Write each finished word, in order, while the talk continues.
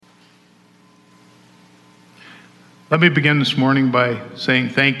Let me begin this morning by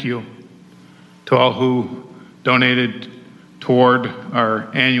saying thank you to all who donated toward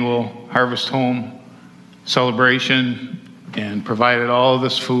our annual Harvest Home celebration and provided all of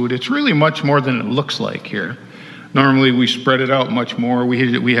this food. It's really much more than it looks like here. Normally we spread it out much more.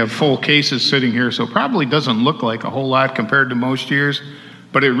 We have full cases sitting here, so it probably doesn't look like a whole lot compared to most years,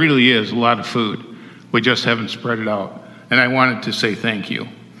 but it really is a lot of food. We just haven't spread it out. And I wanted to say thank you.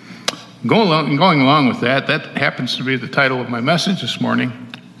 Going along with that happens to be the title of my message this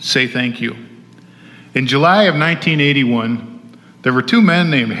morning, Say Thank You. In July of 1981, there were two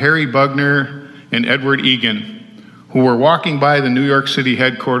men named Harry Bugner and Edward Egan who were walking by the New York City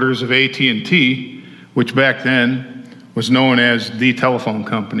headquarters of AT&T, which back then was known as the telephone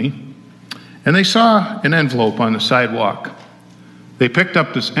company, and they saw an envelope on the sidewalk. They picked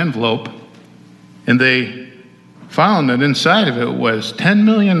up this envelope and they found that inside of it was $10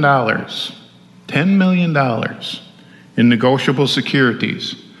 million in negotiable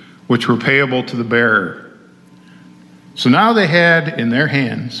securities, which were payable to the bearer. So now they had in their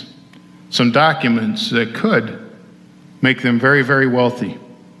hands some documents that could make them very, very wealthy,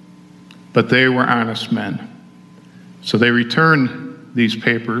 but they were honest men. So they returned these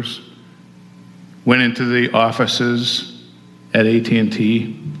papers, went into the offices at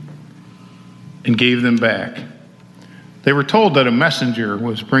AT&T, and gave them back. They were told that a messenger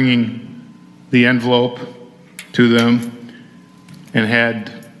was bringing the envelope to them and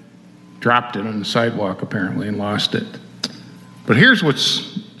had dropped it on the sidewalk apparently and lost it. But here's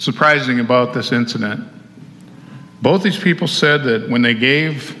what's surprising about this incident. Both these people said that when they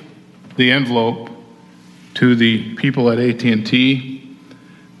gave the envelope to the people at AT&T,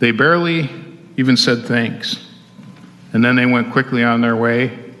 they barely even said thanks. And then they went quickly on their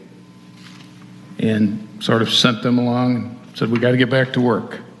way and sort of sent them along and said, we got to get back to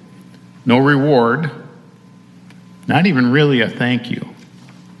work. No reward, not even really a thank you.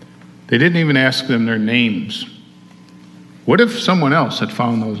 They didn't even ask them their names. What if someone else had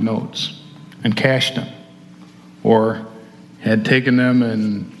found those notes and cashed them, or had taken them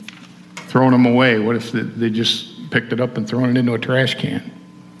and thrown them away? What if they just picked it up and thrown it into a trash can?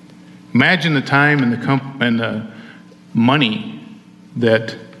 Imagine the time and the money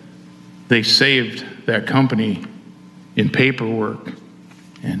that they saved that company in paperwork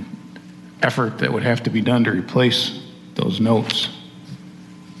and effort that would have to be done to replace those notes.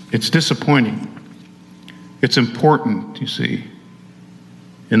 It's disappointing. It's important, you see,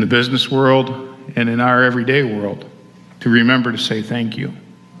 in the business world and in our everyday world to remember to say thank you.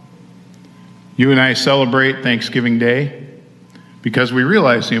 You and I celebrate Thanksgiving Day because we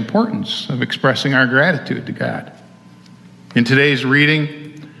realize the importance of expressing our gratitude to God. In today's reading,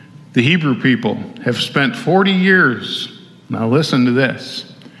 the Hebrew people have spent 40 years, now listen to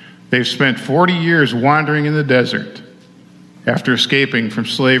this, they've spent 40 years wandering in the desert after escaping from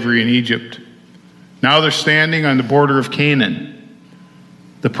slavery in Egypt. Now they're standing on the border of Canaan,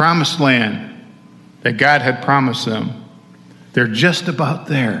 the promised land that God had promised them. They're just about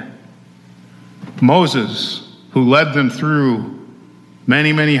there. Moses, who led them through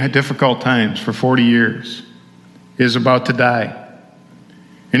many, many difficult times for 40 years, is about to die.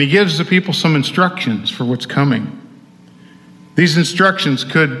 And he gives the people some instructions for what's coming. These instructions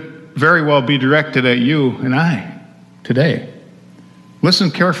could very well be directed at you and I today. Listen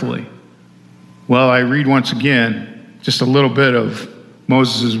carefully while I read once again just a little bit of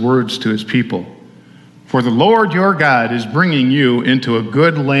Moses' words to his people. For the Lord your God is bringing you into a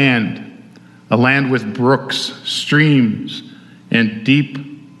good land, a land with brooks, streams, and deep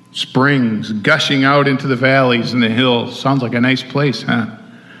springs gushing out into the valleys and the hills. Sounds like a nice place, huh?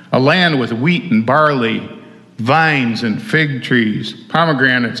 A land with wheat and barley, vines and fig trees,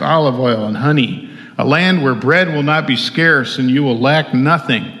 pomegranates, olive oil, and honey. A land where bread will not be scarce and you will lack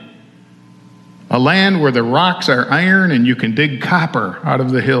nothing. A land where the rocks are iron and you can dig copper out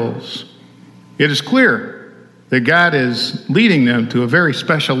of the hills. It is clear that God is leading them to a very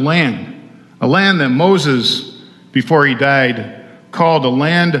special land, a land that Moses, before he died, called a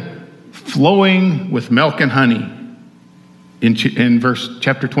land flowing with milk and honey. In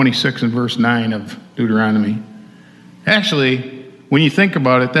chapter 26 and verse 9 of Deuteronomy. Actually, when you think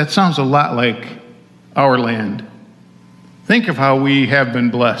about it, that sounds a lot like our land. Think of how we have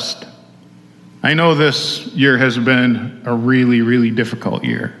been blessed. I know this year has been a really, really difficult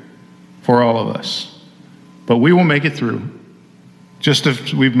year for all of us, but we will make it through, just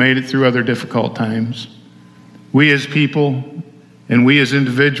as we've made it through other difficult times. We as people and we as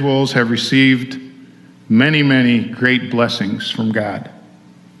individuals have received many, many great blessings from God.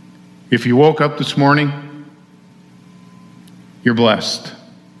 If you woke up this morning, you're blessed.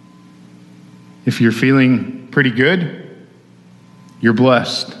 If you're feeling pretty good, you're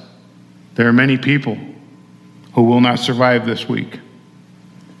blessed. There are many people who will not survive this week.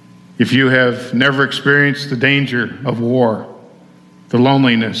 If you have never experienced the danger of war, the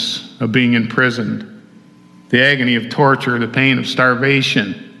loneliness of being imprisoned, the agony of torture, the pain of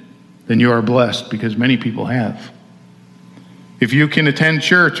starvation, then you are blessed, because many people have. If you can attend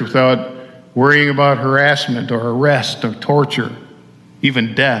church without worrying about harassment or arrest or torture,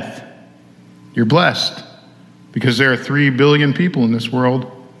 even death, you're blessed, because there are 3 billion people in this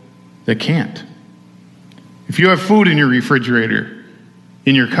world that can't. If you have food in your refrigerator,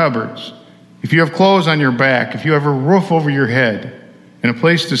 in your cupboards, if you have clothes on your back, if you have a roof over your head and a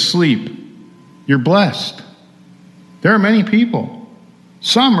place to sleep, you're blessed. There are many people,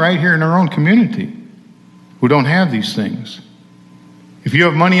 some right here in our own community, who don't have these things. If you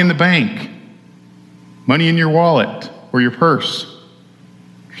have money in the bank, money in your wallet or your purse,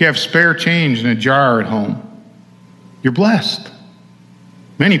 if you have spare change in a jar at home, you're blessed.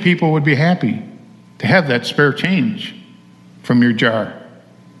 Many people would be happy to have that spare change from your jar.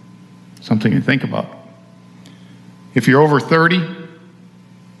 Something to think about. If you're over 30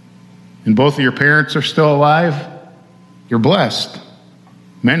 and both of your parents are still alive, you're blessed.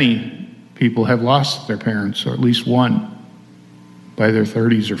 Many people have lost their parents, or at least one, by their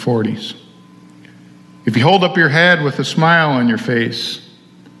 30s or 40s. If you hold up your head with a smile on your face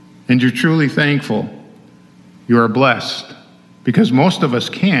and you're truly thankful, you are blessed, because most of us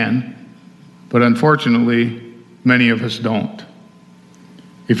can, but unfortunately, many of us don't.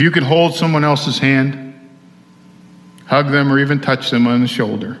 If you can hold someone else's hand, hug them, or even touch them on the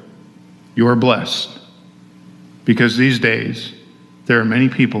shoulder, you are blessed, because these days, there are many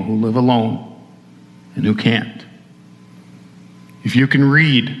people who live alone and who can't. If you can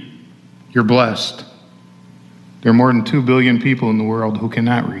read, you're blessed. There are more than 2 billion people in the world who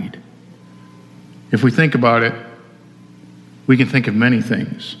cannot read. If we think about it, we can think of many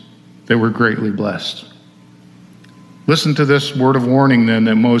things that we're greatly blessed. Listen to this word of warning then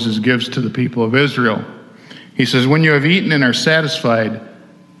that Moses gives to the people of Israel. He says, when you have eaten and are satisfied,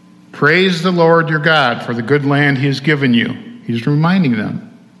 praise the Lord your God for the good land he has given you. He's reminding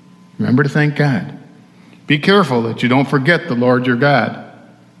them, remember to thank God. Be careful that you don't forget the Lord your God,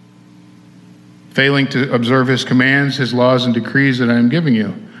 failing to observe his commands, his laws, and decrees that I am giving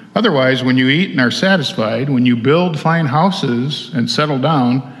you. Otherwise, when you eat and are satisfied, when you build fine houses and settle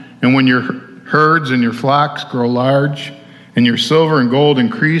down, and when your herds and your flocks grow large, and your silver and gold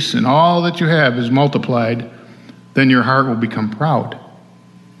increase, and all that you have is multiplied, then your heart will become proud,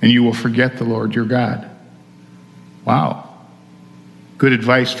 and you will forget the Lord your God. Wow. Good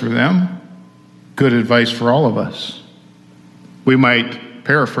advice for them. Good advice for all of us. We might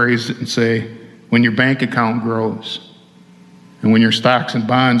paraphrase it and say, when your bank account grows, and when your stocks and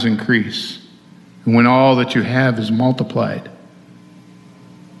bonds increase, and when all that you have is multiplied,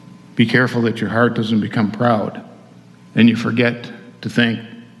 be careful that your heart doesn't become proud and you forget to thank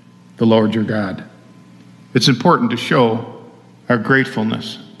the Lord your God. It's important to show our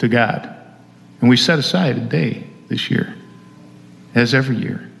gratefulness to God. And we set aside a day this year, as every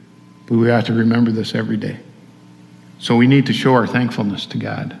year. But we ought to remember this every day. So we need to show our thankfulness to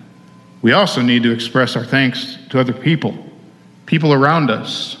God. We also need to express our thanks to other people, people around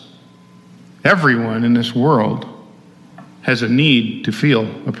us. Everyone in this world has a need to feel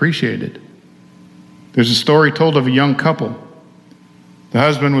appreciated. There's a story told of a young couple. The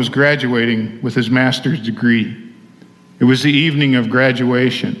husband was graduating with his master's degree. It was the evening of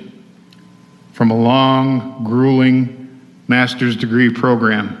graduation from a long, grueling master's degree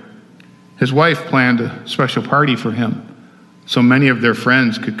program. His wife planned a special party for him so many of their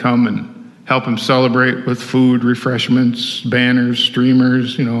friends could come and help him celebrate with food, refreshments, banners,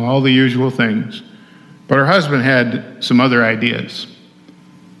 streamers, all the usual things. But her husband had some other ideas.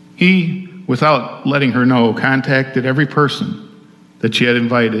 He, without letting her know, contacted every person that she had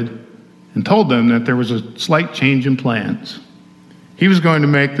invited and told them that there was a slight change in plans. He was going to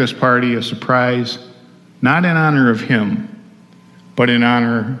make this party a surprise, not in honor of him, but in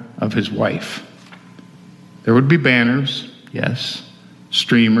honor of his wife. There would be banners, yes,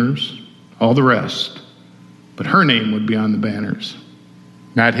 streamers, all the rest, but her name would be on the banners,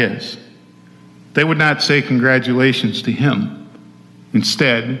 not his. They would not say congratulations to him.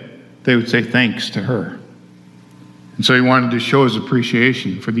 Instead, they would say thanks to her. And so he wanted to show his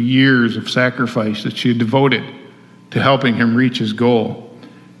appreciation for the years of sacrifice that she had devoted to helping him reach his goal.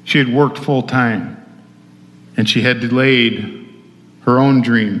 She had worked full time, and she had delayed her own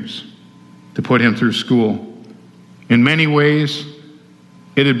dreams to put him through school. In many ways,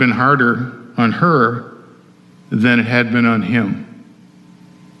 it had been harder on her than it had been on him.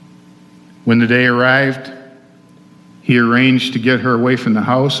 When the day arrived, he arranged to get her away from the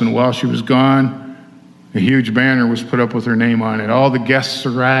house, and while she was gone, a huge banner was put up with her name on it. All the guests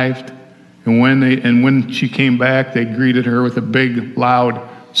arrived, and when she came back, they greeted her with a big, loud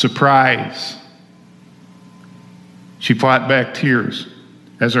surprise. She fought back tears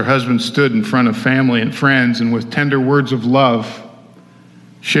as her husband stood in front of family and friends and with tender words of love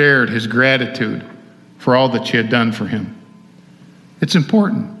shared his gratitude for all that she had done for him. It's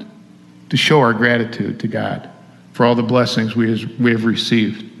important to show our gratitude to God for all the blessings we have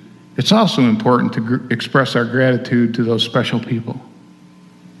received. It's also important to express our gratitude to those special people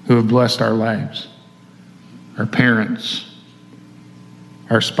who have blessed our lives, our parents,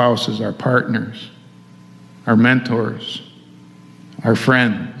 our spouses, our partners, our mentors, our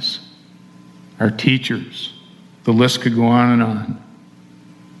friends, our teachers. The list could go on and on.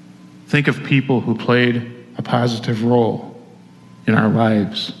 Think of people who played a positive role in our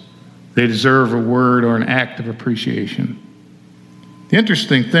lives. They deserve a word or an act of appreciation. The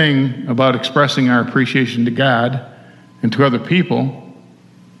interesting thing about expressing our appreciation to God and to other people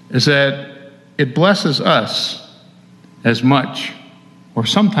is that it blesses us as much, or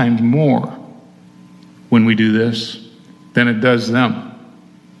sometimes more, when we do this than it does them.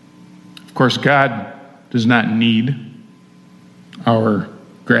 Of course, God does not need our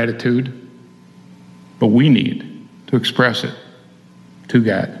gratitude, but we need to express it to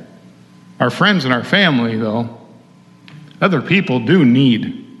God. Our friends and our family, though, other people do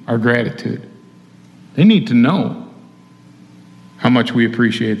need our gratitude. They need to know how much we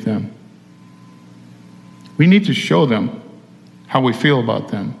appreciate them. We need to show them how we feel about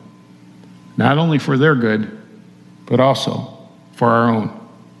them, not only for their good, but also for our own.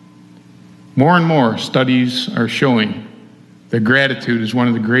 More and more studies are showing that gratitude is one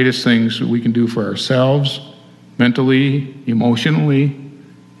of the greatest things that we can do for ourselves, mentally, emotionally,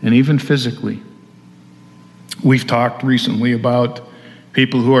 and even physically. We've talked recently about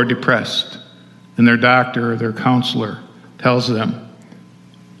people who are depressed, and their doctor or their counselor tells them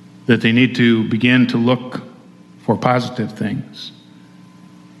that they need to begin to look for positive things,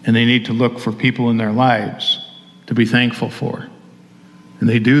 and they need to look for people in their lives to be thankful for. And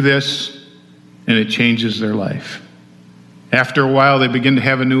they do this, and it changes their life. After a while, they begin to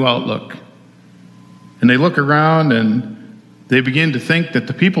have a new outlook. And they look around and they begin to think that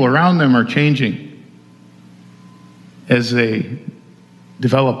the people around them are changing as they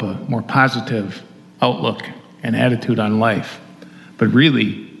develop a more positive outlook and attitude on life. But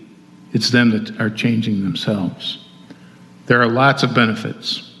really, it's them that are changing themselves. There are lots of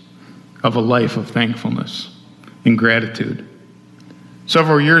benefits of a life of thankfulness and gratitude.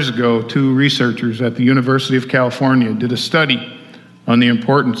 Several years ago, 2 researchers at the University of California did a study on the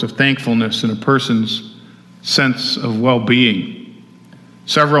importance of thankfulness in a person's sense of well-being.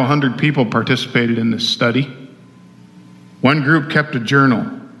 Several hundred people participated in this study. One group kept a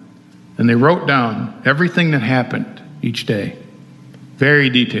journal, and they wrote down everything that happened each day, very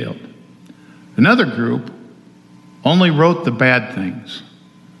detailed. Another group only wrote the bad things,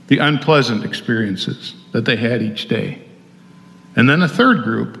 the unpleasant experiences that they had each day. And then a third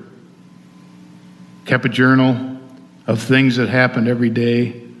group kept a journal of things that happened every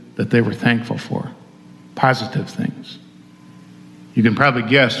day that they were thankful for, positive things. You can probably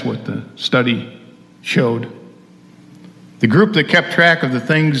guess what the study showed. The group that kept track of the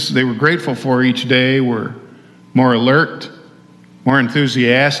things they were grateful for each day were more alert, more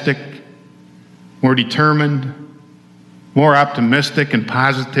enthusiastic, more determined, more optimistic and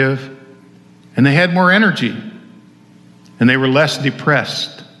positive, and they had more energy. And they were less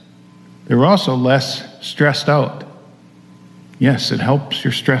depressed. They were also less stressed out. Yes, it helps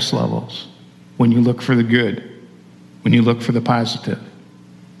your stress levels when you look for the good, when you look for the positive,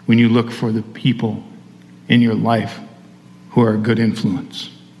 when you look for the people in your life who are a good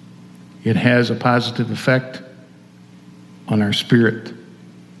influence. It has a positive effect on our spirit.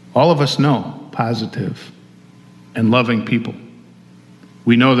 All of us know positive and loving people.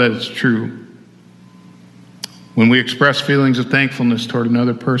 We know that it's true. When we express feelings of thankfulness toward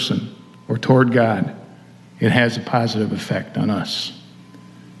another person or toward God, it has a positive effect on us.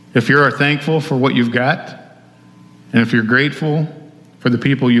 If you are thankful for what you've got, and if you're grateful for the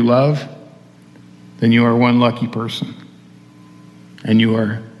people you love, then you are one lucky person, and you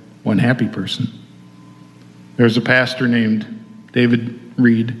are one happy person. There's a pastor named David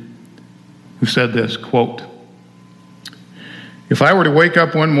Reed who said this, quote, "If I were to wake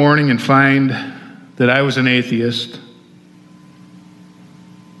up one morning and find that I was an atheist,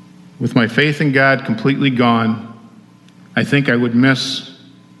 with my faith in God completely gone, I think I would miss,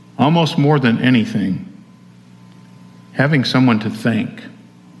 almost more than anything, having someone to thank.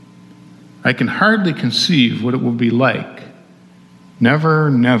 I can hardly conceive what it will be like,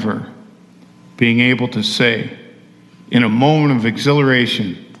 never being able to say, in a moment of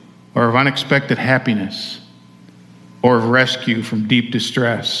exhilaration or of unexpected happiness or of rescue from deep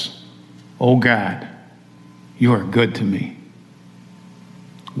distress, "Oh God, you are good to me."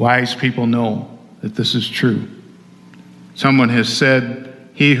 Wise people know that this is true. Someone has said,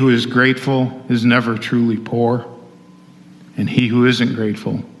 "He who is grateful is never truly poor, and he who isn't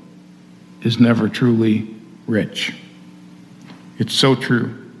grateful is never truly rich." It's so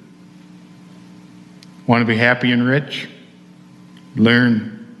true. Want to be happy and rich?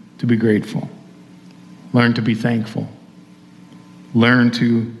 Learn to be grateful. Learn to be thankful. Learn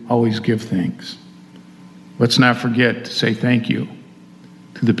to always give thanks. Let's not forget to say thank you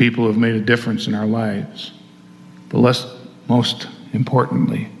to the people who have made a difference in our lives. But most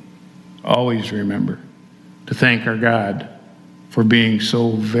importantly, always remember to thank our God for being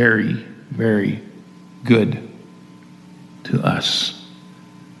so very, very good to us.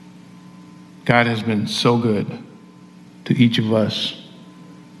 God has been so good to each of us.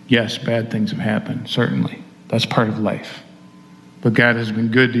 Yes, bad things have happened, certainly. That's part of life. But God has been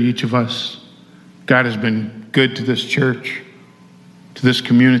good to each of us. God has been good to this church, to this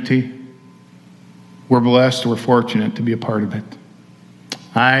community. We're blessed, we're fortunate to be a part of it.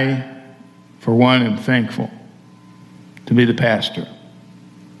 I, for one, am thankful to be the pastor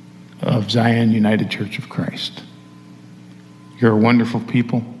of Zion United Church of Christ. You're a wonderful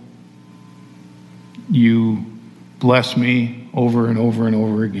people. You bless me over and over and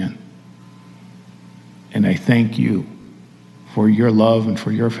over again. And I thank you for your love and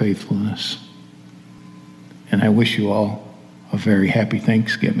for your faithfulness. And I wish you all a very happy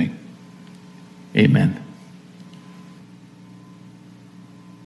Thanksgiving. Amen.